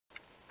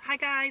Hi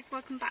guys,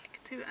 welcome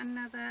back to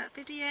another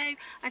video.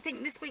 I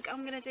think this week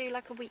I'm going to do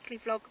like a weekly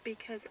vlog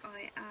because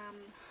I am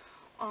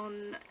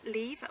on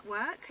leave at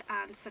work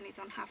and Sunny's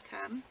on half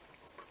term.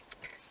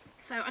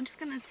 So I'm just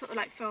going to sort of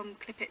like film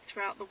clippets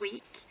throughout the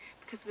week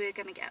because we're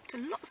going to get up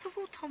to lots of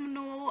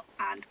autumnal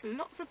and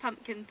lots of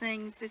pumpkin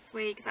things this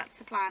week. That's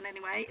the plan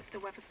anyway, if the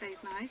weather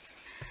stays nice.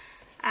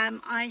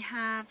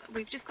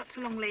 We've just got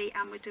to Longley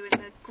and we're doing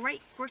the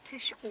Great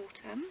British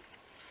Autumn.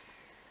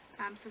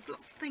 So there's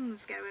lots of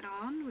things going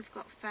on. We've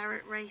got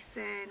ferret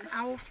racing,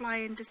 owl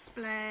flying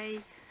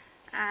display,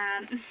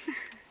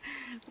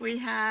 we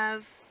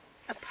have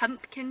a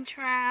pumpkin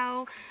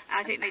trail.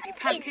 I think they do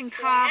pumpkin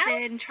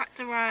carving,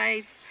 tractor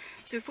rides.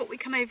 So we thought we'd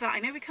come over. I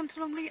know we come to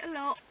Longley a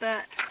lot,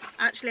 but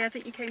actually I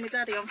think you came with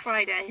Daddy on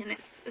Friday and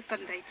it's a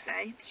Sunday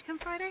today. Did you come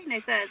Friday? No,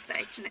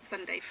 Thursday, and it's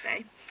Sunday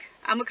today.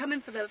 And we're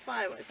coming for the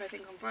fireworks I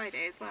think on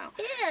Friday as well.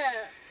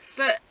 Yeah.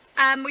 But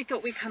we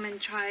thought we'd come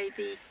and try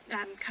the,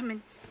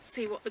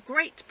 see what the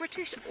Great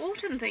British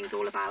Autumn thing's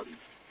all about.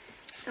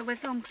 So we're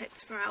film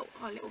clips throughout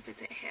our little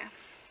visit here.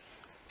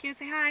 Can you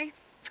say hi?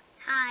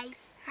 Hi.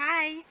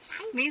 Hi.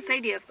 Hi. Me and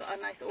Sadie have got our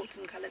nice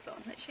autumn colours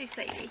on. Let's show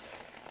Sadie.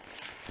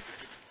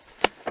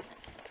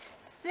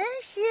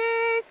 There she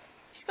is.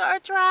 She's got her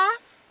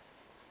dress.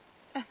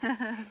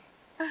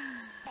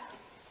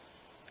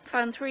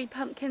 Found 3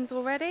 pumpkins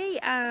already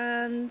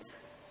and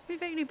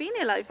we've only been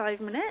here like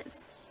 5 minutes.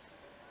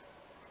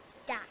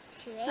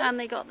 And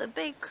they got the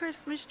big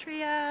Christmas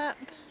tree up.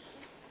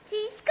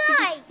 See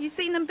sky. You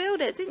seen them build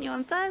it, didn't you,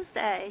 on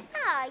Thursday?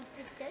 I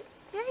did.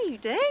 Yeah, you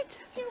did.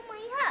 To my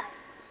house.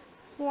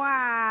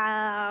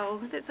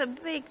 Wow, that's a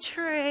big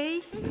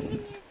tree. We're going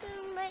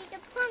to make a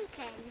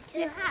pumpkin to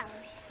the house.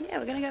 Yeah,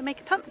 we're going to go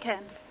make a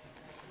pumpkin.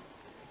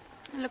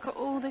 And look at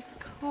all this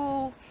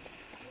cool.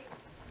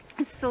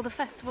 This is all the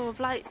Festival of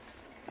Lights.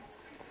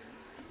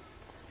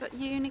 Got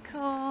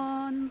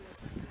unicorns.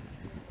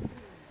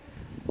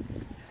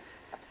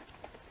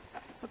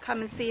 We'll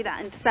come and see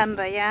that in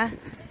December, yeah?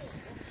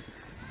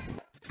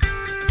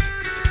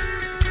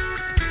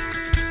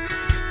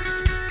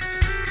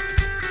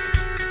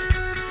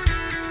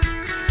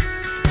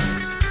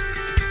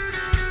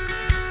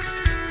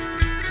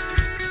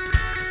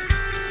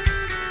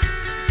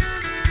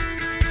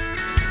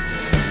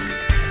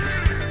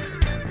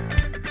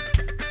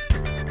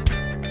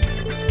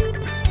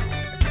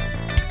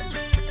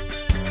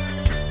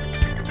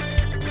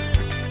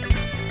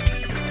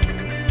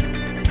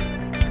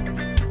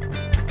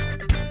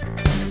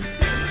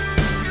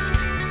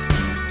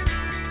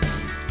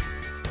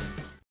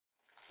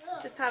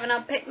 Having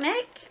our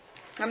picnic.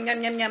 Yum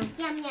yum yum yum.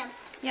 Yum yum.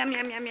 Yum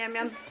yum yum yum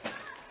yum.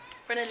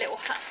 We're in a little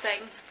hut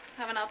thing,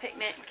 having our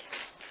picnic.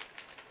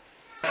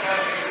 30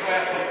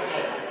 square foot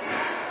lawn.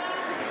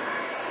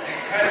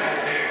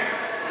 Incredible view.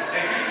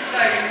 They did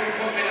say you would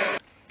put me in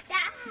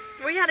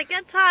a... We had a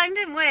good time,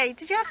 didn't we?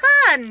 Did you have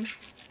fun?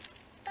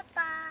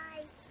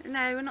 Bye-bye.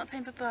 No, we're not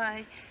saying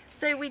bye-bye.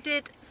 So we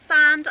did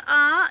sand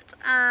art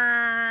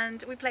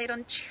and we played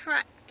on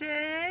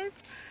tractors.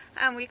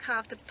 And we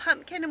carved a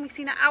pumpkin and we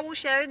seen an owl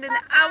show and then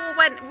the owl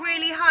went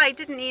really high,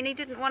 didn't he? And he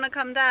didn't want to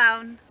come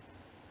down.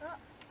 What?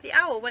 The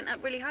owl went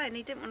up really high and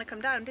he didn't want to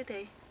come down, did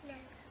he? No.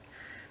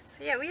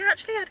 So yeah, we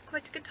actually had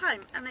quite a good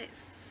time and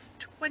it's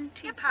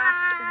 20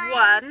 past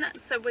 1,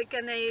 so we're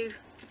going to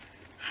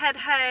head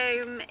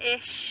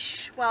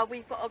home-ish. Well,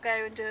 we've got to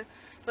go and do,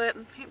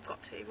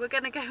 we're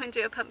going to go and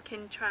do a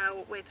pumpkin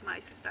trail with my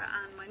sister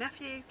and my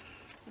nephew.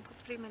 And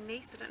possibly my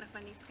niece. I don't know if my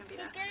niece is going to be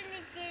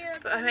there.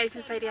 But I'm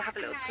hoping Sadie will have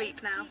a little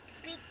sleep now.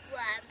 Big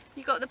one.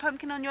 You got the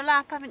pumpkin on your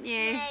lap, haven't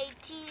you? No, have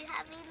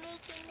you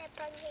making the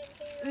pumpkin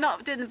too?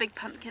 Not doing the big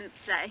pumpkins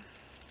today.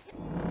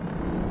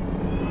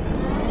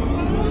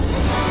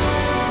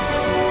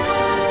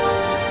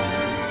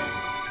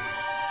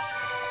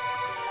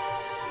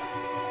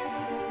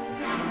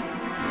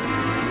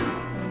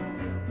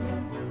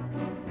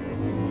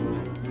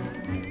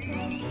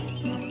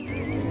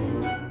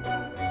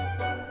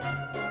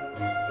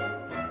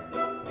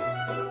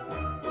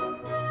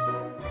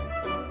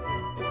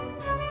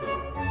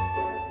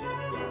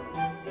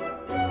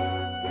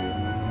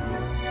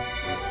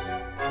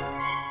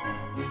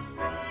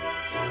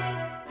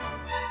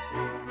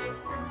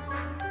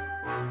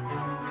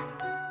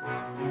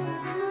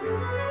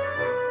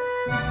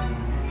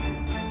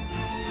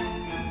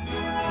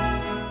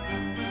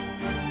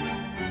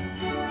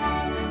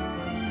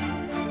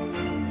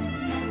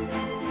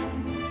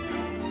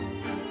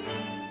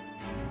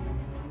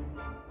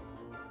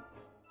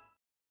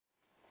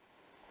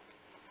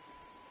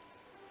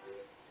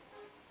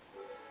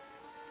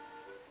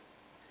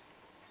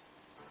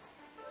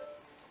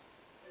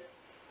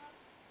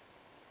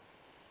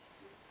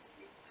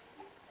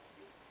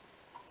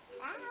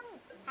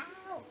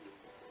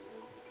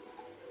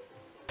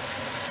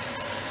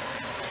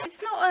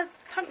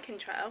 Pumpkin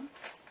trail.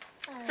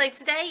 So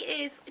today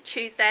is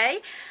Tuesday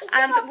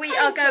and we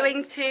are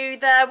going to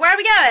the, where are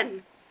we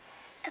going?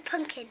 A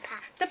pumpkin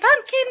patch. The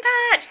pumpkin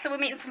patch! So we're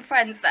meeting some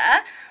friends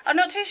there. I'm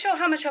not too sure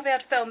how much I'll be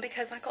able to film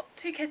because I've got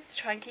 2 kids to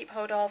try and keep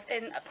hold of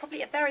in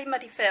probably a very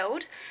muddy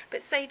field.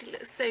 But Sadie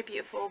looks so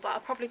beautiful, but I'll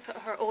probably put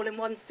her all in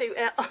one suit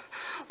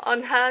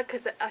on her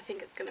because I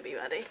think it's going to be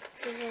muddy.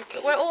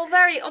 But we're all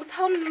very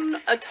autumnal.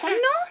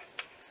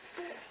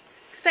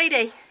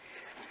 Sadie,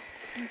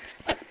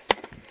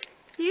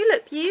 you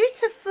look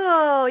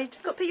beautiful. You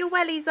just got to put your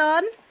wellies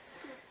on.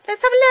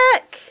 Let's have a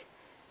look.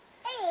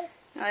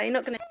 No, you're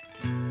not going to.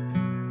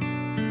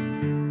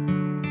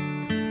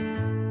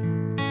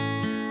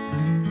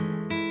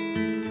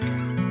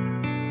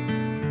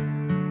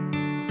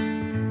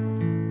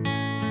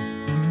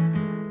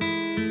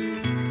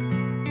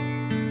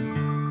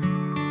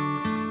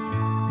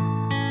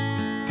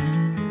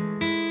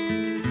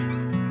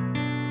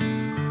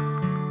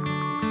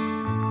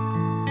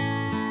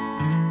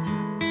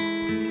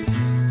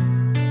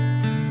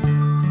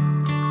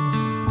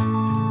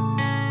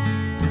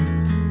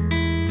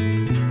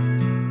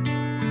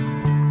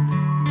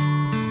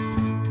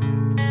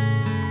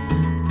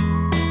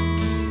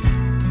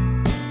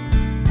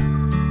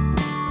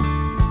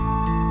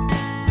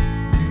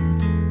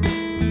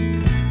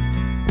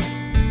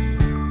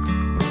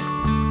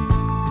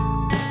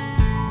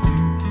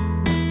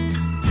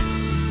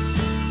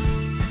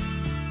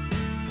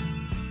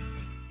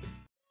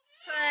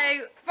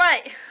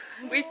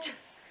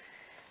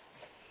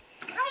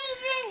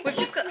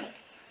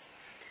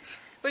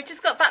 We've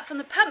just got back from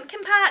the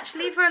pumpkin patch.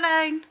 Leave her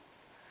alone.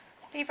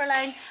 Leave her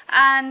alone.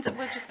 And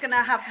we're just going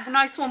to have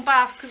nice warm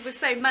baths because we're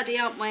so muddy,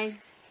 aren't we?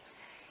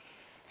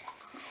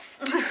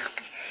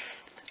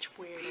 Such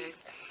weirdo.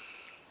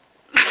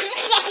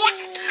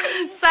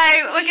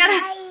 So we're going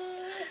to...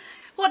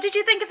 What did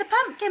you think of the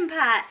pumpkin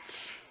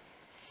patch?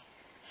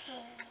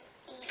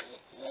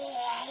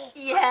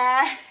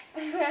 Yeah.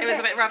 It was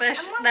a bit rubbish.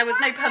 There was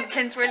no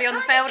pumpkins really on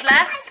the field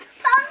left.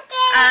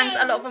 And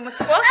a lot of them were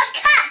squashed. A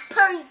cat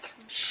pumpkin.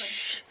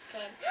 Shh. I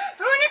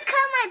want to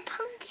cut my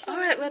pumpkin.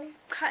 Alright, we'll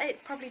cut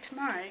it probably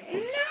tomorrow.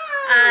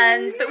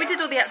 No. But we did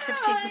all the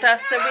activities and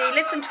stuff. So we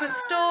listened to a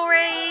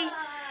story.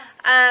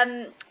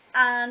 And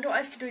what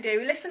else did we do?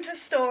 We listened to a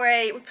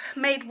story. We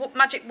made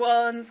magic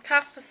wands,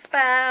 cast a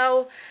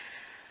spell.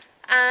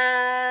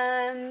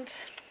 And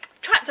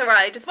tractor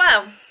ride as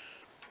well.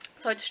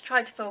 So I just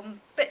tried to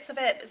film bits of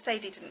it, but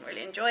Sadie didn't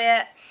really enjoy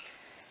it.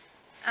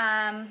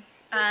 And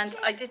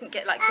I didn't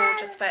get like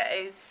gorgeous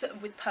photos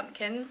with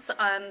pumpkins.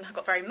 I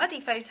got very muddy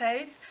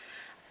photos.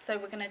 So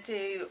we're gonna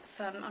do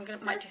some.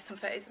 Might do some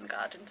photos in the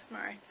garden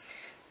tomorrow.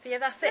 So yeah,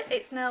 that's it.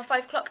 It's now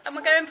 5 o'clock, and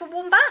we're going for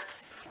warm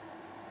baths.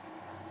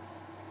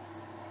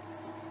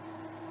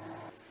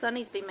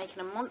 Sunny's been making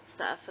a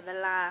monster for the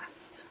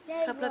last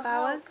couple of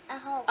hours.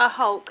 A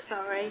Hulk,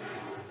 sorry.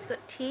 It's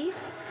got teeth.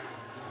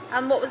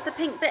 And what was the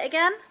pink bit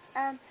again?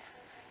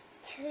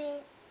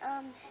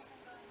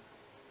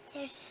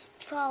 There's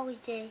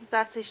trousers.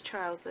 That's his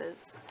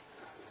trousers.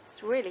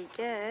 It's really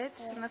good.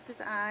 Yeah. And that's his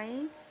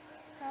eyes.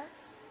 Huh?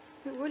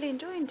 You're really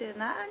enjoying doing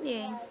that, aren't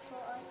you?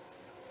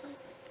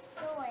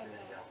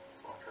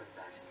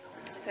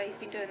 So he's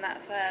been doing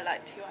that for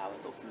like 2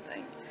 hours or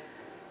something.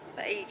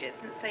 For ages,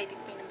 since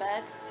Sadie's been in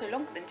bed. So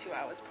longer than 2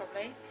 hours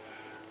probably.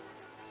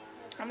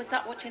 And we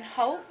start watching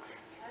Hulk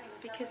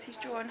because he's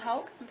drawing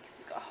Hulk and because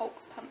he's got a Hulk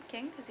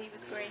pumpkin because he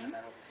was green.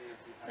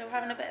 So we're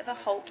having a bit of a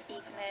Hulk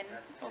evening.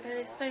 Although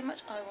there's so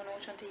much I want to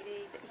watch on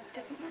TV that he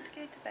doesn't want to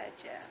go to bed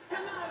yet.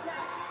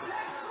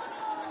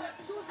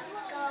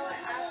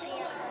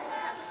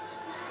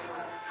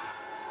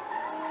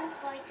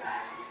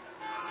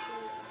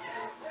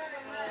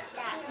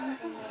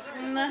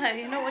 No,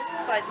 you're not watching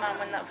Spider-Man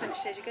when that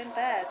finishes. You're going to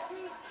bed.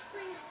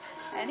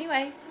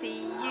 Anyway,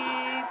 see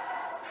you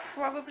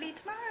probably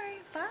tomorrow.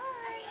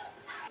 Bye.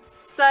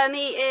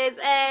 Sunny is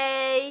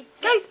a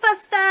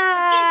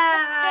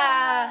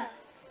Ghostbuster!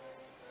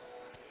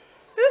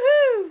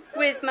 Woohoo!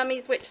 With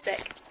Mummy's witch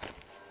stick.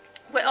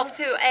 We're off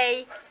to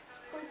a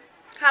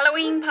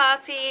Halloween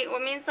party. Well,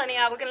 me and Sunny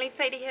are. We're going to leave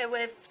Sadie here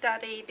with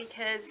Daddy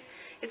because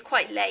it's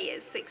quite late.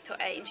 It's 6 till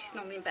 8 and she's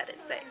normally in bed at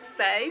 6.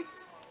 So,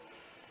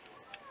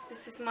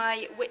 this is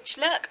my witch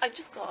look. I've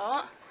just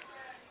got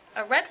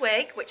a red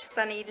wig, which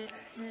Sunny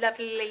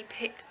lovely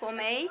picked for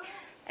me,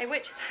 a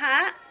witch's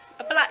hat,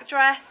 a black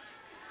dress,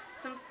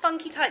 some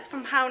funky tights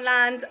from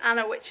Poundland, and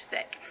a witch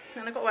stick.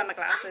 And I've got to wear my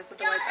glasses,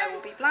 otherwise I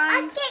will be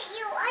blind.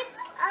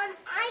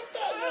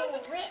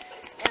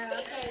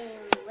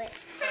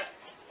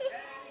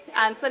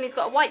 And Sunny's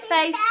got a white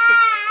face,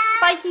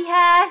 spiky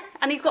hair,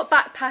 and he's got a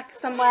backpack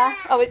somewhere.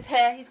 Oh, it's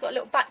here. He's got a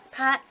little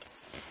backpack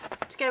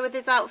to go with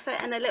his outfit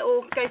and a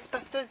little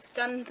Ghostbusters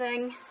gun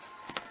thing.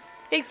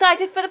 You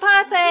excited for the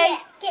party? Yeah,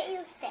 get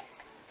your stick.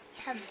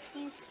 Have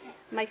your stick.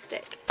 My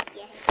stick.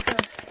 Yeah.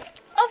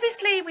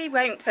 Obviously we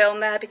won't film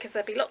there because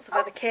there'll be lots of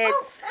other kids,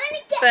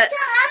 but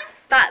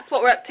that's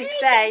what we're up to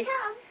today.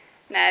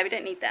 No, we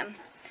don't need them.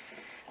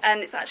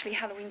 And it's actually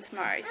Halloween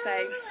tomorrow,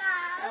 so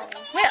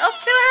we're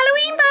off to a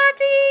Halloween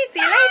party. See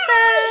you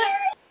later.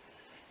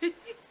 I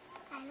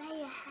like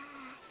your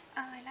hat. Oh,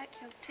 I like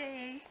yours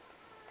too.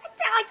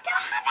 I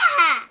don't have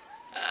a hat.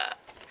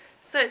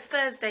 it's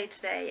Thursday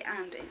today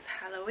and it's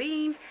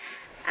Halloween,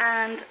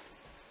 and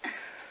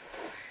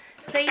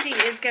Sadie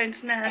is going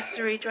to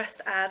nursery dressed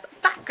as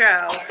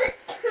Batgirl.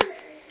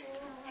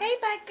 Hey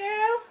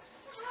Batgirl!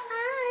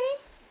 Hi!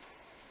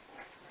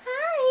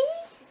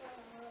 Hi!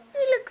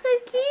 You look so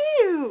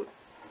cute!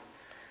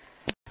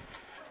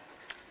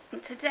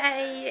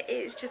 Today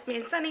it's just me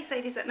and Sunny.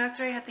 Sadie's at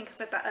nursery, I think I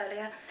said that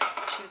earlier.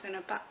 She was in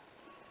a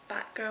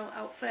Batgirl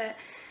outfit.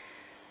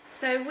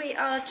 So we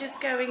are just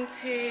going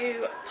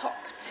to pop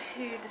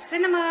to the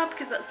cinema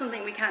because that's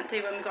something we can't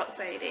do when we've got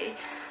Sadie.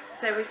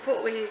 So we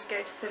thought we'd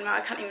go to cinema. I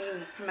can't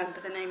even remember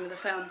the name of the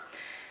film.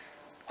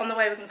 On the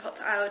way we're going to pop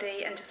to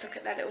Aldi and just look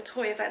at their little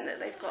toy event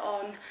that they've got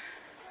on.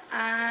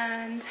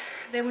 And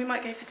then we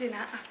might go for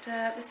dinner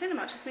after the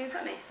cinema, just me and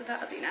Sunny, so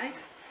that'll be nice.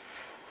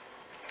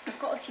 I've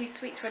got a few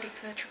sweets ready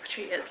for the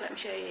trick-or-treaters, let me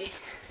show you.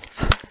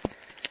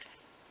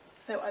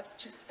 So I've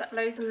just stuck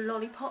loads of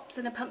lollipops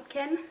in a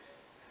pumpkin.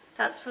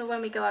 That's for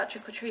when we go out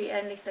trick-or-treating,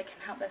 at least they can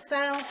help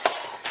themselves.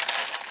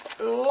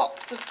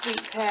 Lots of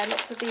sweets here,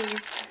 lots of these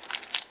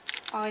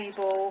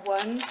eyeball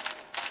ones.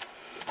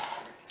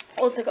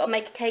 Also got to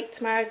make a cake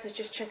tomorrow, so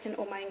just checking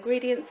all my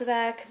ingredients are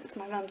there because it's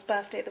my mum's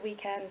birthday at the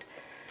weekend.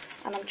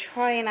 And I'm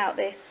trying out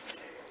this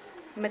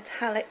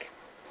metallic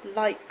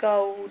light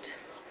gold,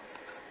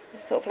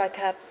 it's sort of like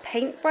a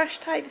paintbrush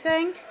type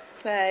thing,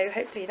 so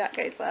hopefully that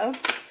goes well.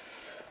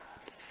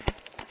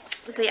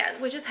 So yeah,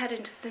 we're just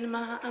heading to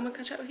cinema and we'll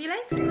catch up with you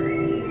later.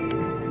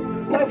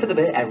 Now for the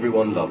bit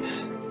everyone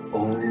loves.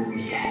 Oh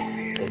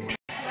yeah. Do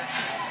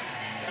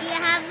you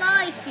have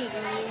ice in you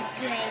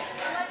drink?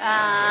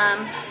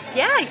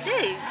 Yeah, I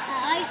do.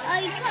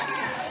 I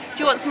got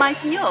Do you want some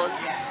ice in yours?